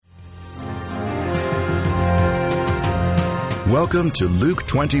Welcome to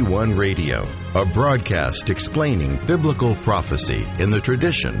Luke21 Radio, a broadcast explaining biblical prophecy in the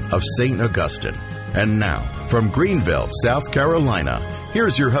tradition of St. Augustine. And now, from Greenville, South Carolina,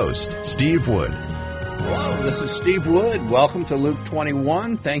 here's your host, Steve Wood. Hello, this is Steve Wood. Welcome to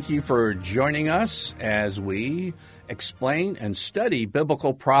Luke21. Thank you for joining us as we explain and study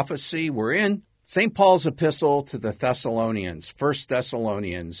biblical prophecy. We're in St. Paul's epistle to the Thessalonians, 1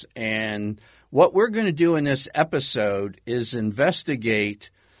 Thessalonians, and what we're going to do in this episode is investigate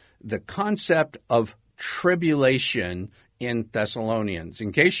the concept of tribulation in Thessalonians.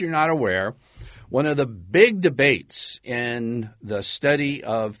 In case you're not aware, one of the big debates in the study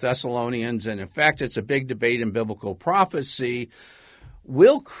of Thessalonians, and in fact it's a big debate in biblical prophecy,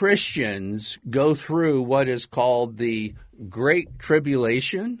 will Christians go through what is called the Great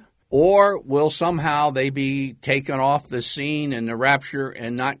Tribulation? Or will somehow they be taken off the scene in the rapture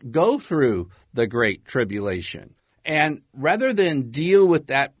and not go through the Great Tribulation? And rather than deal with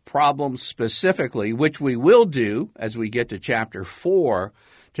that problem specifically, which we will do as we get to chapter 4,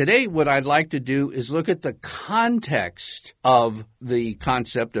 today what I'd like to do is look at the context of the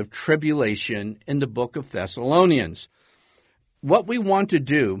concept of tribulation in the book of Thessalonians. What we want to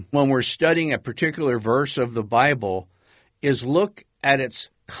do when we're studying a particular verse of the Bible is look at its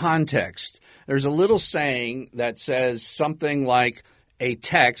context. There's a little saying that says something like a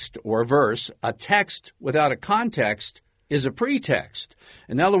text or a verse, a text without a context is a pretext.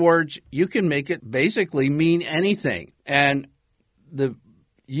 In other words, you can make it basically mean anything. And the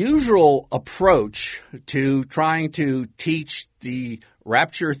usual approach to trying to teach the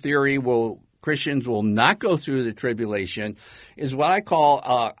rapture theory Christians will not go through the tribulation is what I call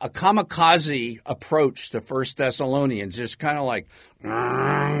a kamikaze approach to 1 Thessalonians. Just kind of like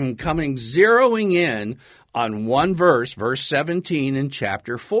zeroing in on one verse, verse 17 in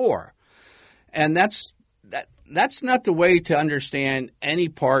chapter 4. And that's not the way to understand any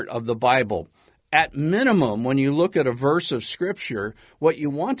part of the Bible. At minimum, when you look at a verse of Scripture, what you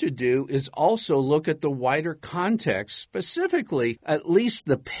want to do is also look at the wider context, specifically at least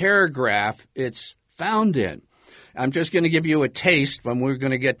the paragraph it's found in. I'm just going to give you a taste when we're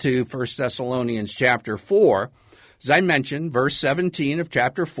going to get to 1 Thessalonians chapter 4. As I mentioned, verse 17 of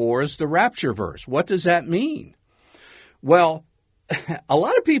chapter 4 is the rapture verse. What does that mean? Well, a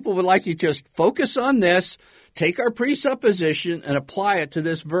lot of people would like you to just focus on this, take our presupposition, and apply it to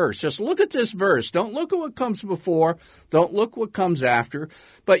this verse. Just look at this verse. Don't look at what comes before. Don't look what comes after.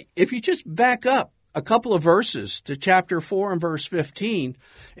 But if you just back up a couple of verses to chapter 4 and verse 15,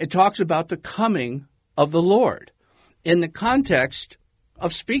 it talks about the coming of the Lord in the context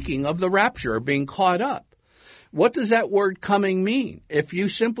of speaking of the rapture, being caught up. What does that word coming mean? If you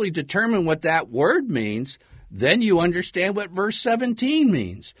simply determine what that word means, then you understand what verse 17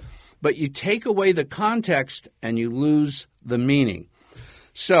 means. But you take away the context and you lose the meaning.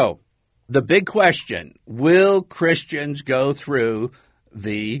 So, the big question, will Christians go through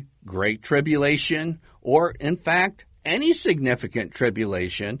the Great Tribulation or, in fact, any significant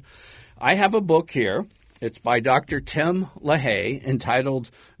tribulation? I have a book here. It's by Dr. Tim LaHaye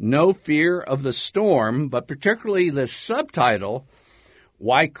entitled No Fear of the Storm, but particularly the subtitle,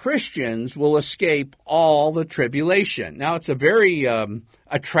 Why Christians Will Escape All the Tribulation. Now, it's a very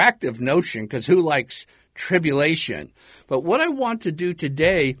attractive notion because who likes tribulation? But what I want to do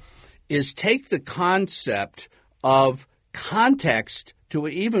today is take the concept of context to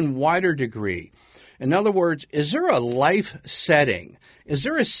an even wider degree. In other words, is there a life setting? Is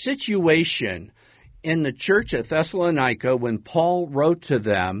there a situation in the church at Thessalonica when Paul wrote to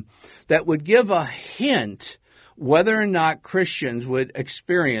them that would give a hint whether or not Christians would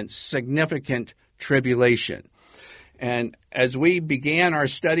experience significant tribulation? And as we began our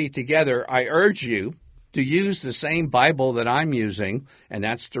study together, I urge you to use the same Bible that I'm using, and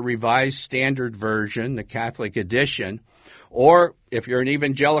that's the Revised Standard Version, the Catholic edition. Or if you're an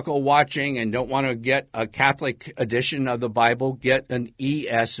evangelical watching and don't want to get a Catholic edition of the Bible, get an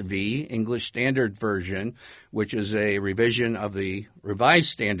ESV, English Standard Version, which is a revision of the Revised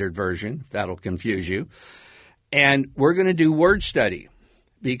Standard Version, if that'll confuse you. And we're going to do word study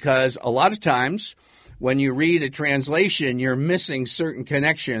because a lot of times when you read a translation, you're missing certain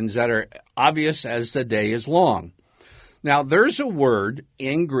connections that are obvious as the day is long. Now, there's a word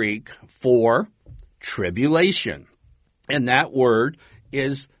in Greek for tribulation, and that word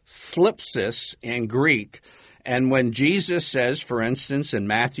is thlipsis in Greek. And when Jesus says, for instance, in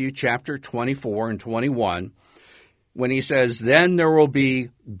Matthew chapter 24 and 21, when he says, then there will be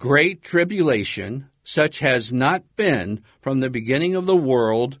great tribulation, such has not been from the beginning of the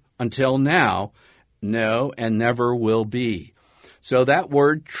world until now, no, and never will be. So that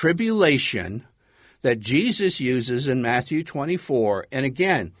word tribulation that Jesus uses in Matthew 24. And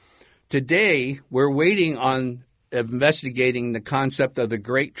again, today we're waiting on investigating the concept of the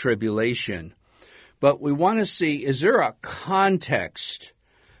Great Tribulation. But we want to see, is there a context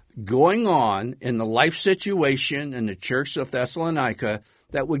going on in the life situation in the church of Thessalonica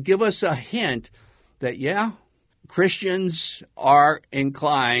that would give us a hint that, yeah, Christians are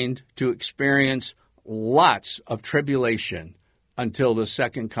inclined to experience lots of tribulation until the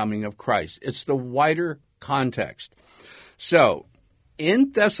second coming of Christ. It's the wider context. So,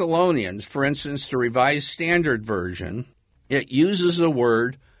 in Thessalonians, for instance, the Revised Standard Version, it uses the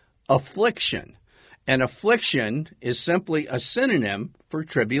word affliction. And affliction is simply a synonym for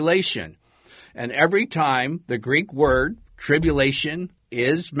tribulation. And every time the Greek word tribulation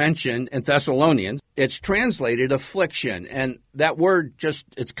is mentioned in Thessalonians, it's translated affliction. And that word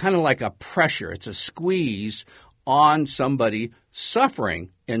it's kind of like a pressure. It's a squeeze on somebody suffering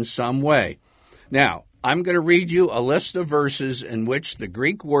in some way. Now, I'm going to read you a list of verses in which the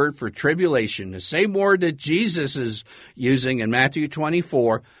Greek word for tribulation, the same word that Jesus is using in Matthew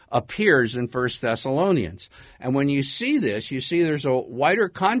 24, appears in 1 Thessalonians. And when you see this, you see there's a wider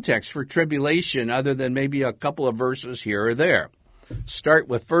context for tribulation other than maybe a couple of verses here or there. Start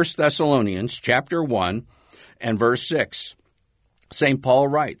with 1 Thessalonians chapter 1 and verse 6. St. Paul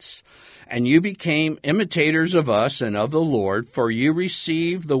writes, "And you became imitators of us and of the Lord, for you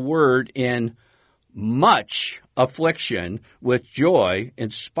received the word in much affliction with joy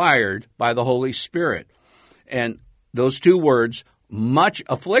inspired by the Holy Spirit." And those two words, much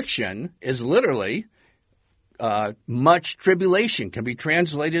affliction, is literally much tribulation, can be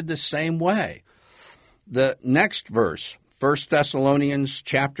translated the same way. The next verse, 1 Thessalonians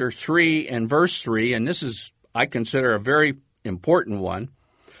chapter 3 and verse 3, and this is, I consider, a very important one,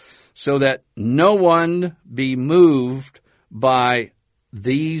 "So that no one be moved by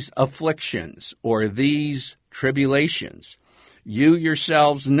these afflictions," or these tribulations. "You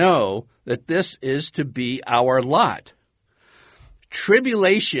yourselves know that this is to be our lot."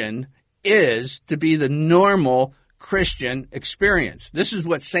 Tribulation is to be the normal Christian experience. This is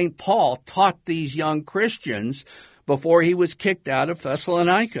what St. Paul taught these young Christians before he was kicked out of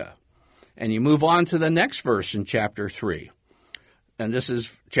Thessalonica. And you move on to the next verse in chapter 3. And this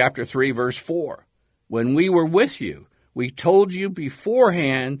is chapter 3, verse 4. "When we were with you, we told you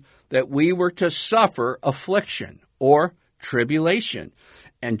beforehand that we were to suffer affliction," or tribulation,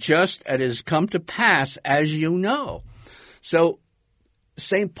 "and just as it has come to pass, as you know." So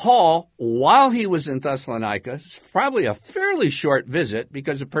St. Paul, while he was in Thessalonica, it's probably a fairly short visit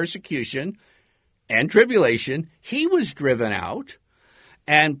because of persecution and tribulation, he was driven out,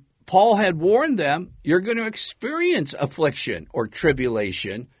 and Paul had warned them, you're going to experience affliction or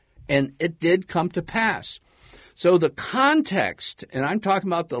tribulation, and it did come to pass. So the context, and I'm talking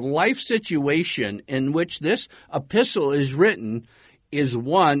about the life situation in which this epistle is written, is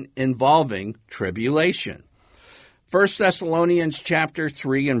one involving tribulation. 1 Thessalonians chapter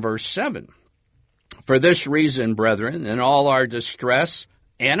 3 and verse 7. "For this reason, brethren, in all our distress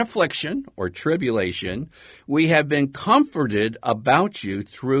and affliction, or tribulation, we have been comforted about you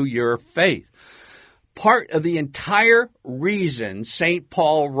through your faith." Part of the entire reason St.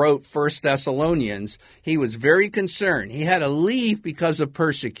 Paul wrote 1 Thessalonians, he was very concerned. He had to leave because of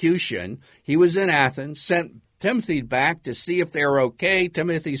persecution. He was in Athens, sent Timothy back to see if they were okay.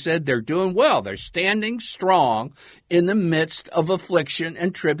 Timothy said they're doing well. They're standing strong in the midst of affliction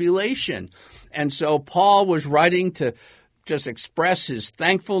and tribulation. And so Paul was writing to just express his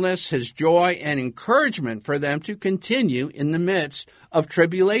thankfulness, his joy, and encouragement for them to continue in the midst of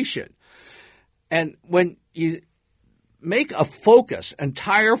tribulation. And when you make a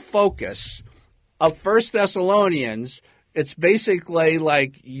entire focus of 1 Thessalonians, it's basically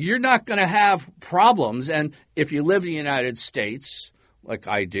like you're not going to have problems. And if you live in the United States, like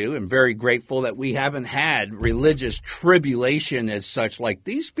I do, I'm very grateful that we haven't had religious tribulation as such like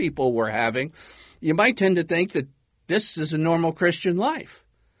these people were having, you might tend to think that this is a normal Christian life.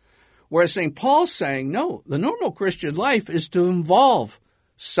 Whereas St. Paul's saying, no, the normal Christian life is to involve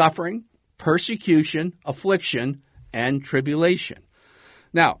suffering, persecution, affliction, and tribulation.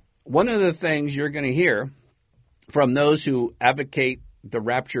 Now, one of the things you're going to hear from those who advocate the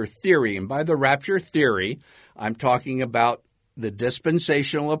rapture theory, and by the rapture theory, I'm talking about the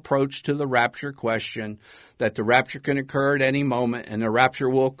dispensational approach to the rapture question, that the rapture can occur at any moment, and the rapture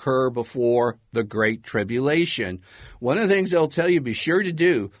will occur before the Great Tribulation. One of the things they'll tell you, be sure to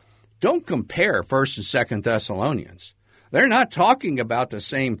do, don't compare 1 and 2 Thessalonians. They're not talking about the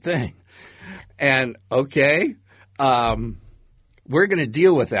same thing. And, we're going to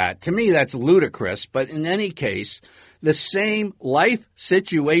deal with that. To me, that's ludicrous, but in any case, the same life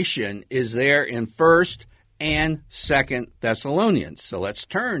situation is there in 1st and 2nd Thessalonians. So let's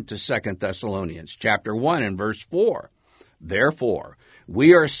turn to 2nd Thessalonians chapter 1 and verse 4. Therefore,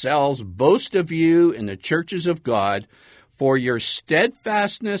 we ourselves boast of you in the churches of God for your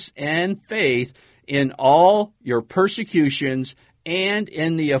steadfastness and faith in all your persecutions and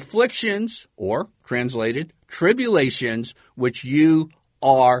in the afflictions, or translated, tribulations, which you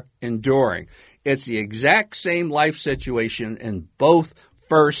are enduring. It's the exact same life situation in both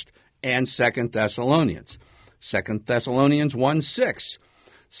 1st and 2nd Thessalonians. 2nd Thessalonians 1:6.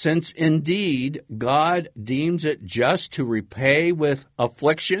 Since indeed God deems it just to repay with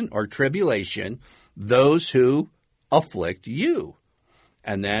affliction or tribulation those who afflict you.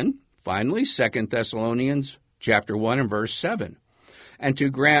 And then, finally, 2 Thessalonians chapter 1 and verse 7. And to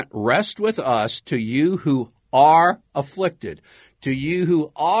grant rest with us to you who are afflicted, to you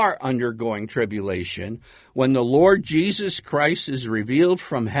who are undergoing tribulation, when the Lord Jesus Christ is revealed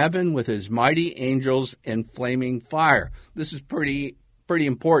from heaven with his mighty angels in flaming fire. This is pretty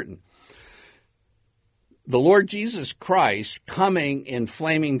important. The Lord Jesus Christ coming in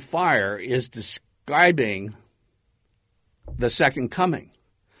flaming fire is describing the second coming.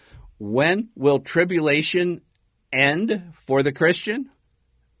 When will tribulation end for the Christian?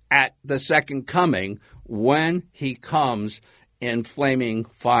 At the second coming, when he comes in flaming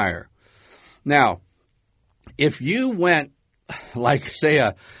fire. Now, if you went, like, say,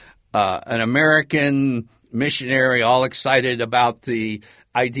 an American missionary all excited about the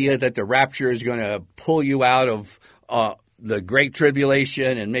idea that the rapture is going to pull you out of the Great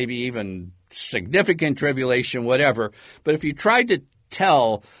Tribulation and maybe even significant tribulation, whatever. But if you tried to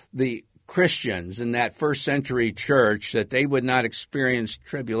tell the Christians in that first century church that they would not experience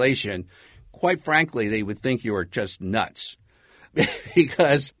tribulation, quite frankly, they would think you were just nuts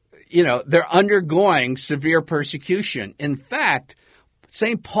because, they're undergoing severe persecution. In fact,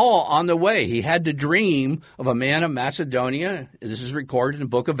 St. Paul on the way, he had the dream of a man of Macedonia. This is recorded in the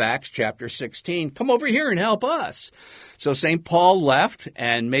book of Acts, chapter 16. Come over here and help us. So St. Paul left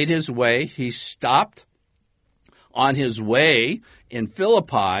and made his way. He stopped on his way in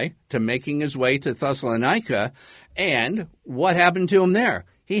Philippi to making his way to Thessalonica. And what happened to him there?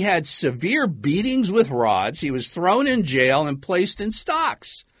 He had severe beatings with rods. He was thrown in jail and placed in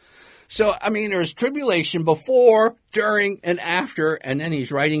stocks. So, there's tribulation before, during, and after, and then he's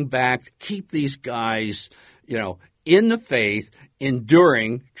writing back, keep these guys, in the faith,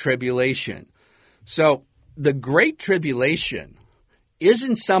 enduring tribulation. So, the Great Tribulation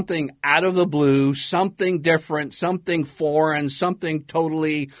isn't something out of the blue, something different, something foreign, something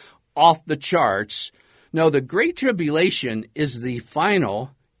totally off the charts. No, the Great Tribulation is the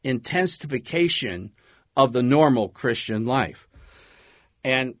final intensification of the normal Christian life.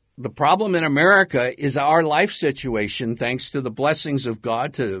 And the problem in America is our life situation, thanks to the blessings of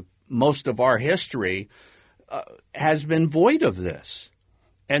God to most of our history, has been void of this.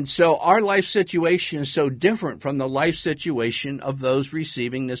 And so our life situation is so different from the life situation of those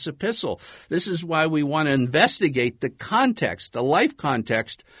receiving this epistle. This is why we want to investigate the context, the life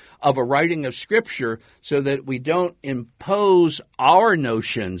context of a writing of Scripture, so that we don't impose our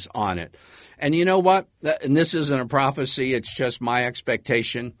notions on it. And you know what? And this isn't a prophecy, it's just my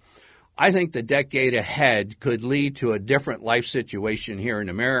expectation. I think the decade ahead could lead to a different life situation here in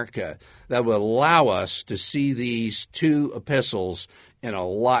America that will allow us to see these two epistles in a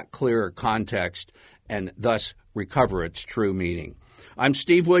lot clearer context and thus recover its true meaning. I'm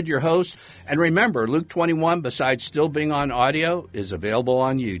Steve Wood, your host. And remember, Luke21, besides still being on audio, is available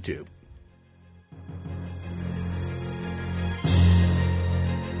on YouTube.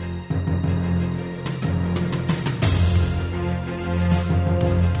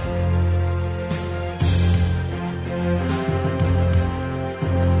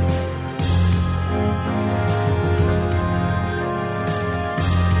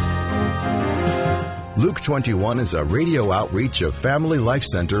 Luke21 is a radio outreach of Family Life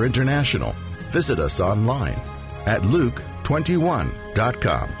Center International. Visit us online at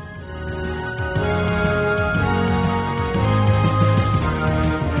Luke21.com.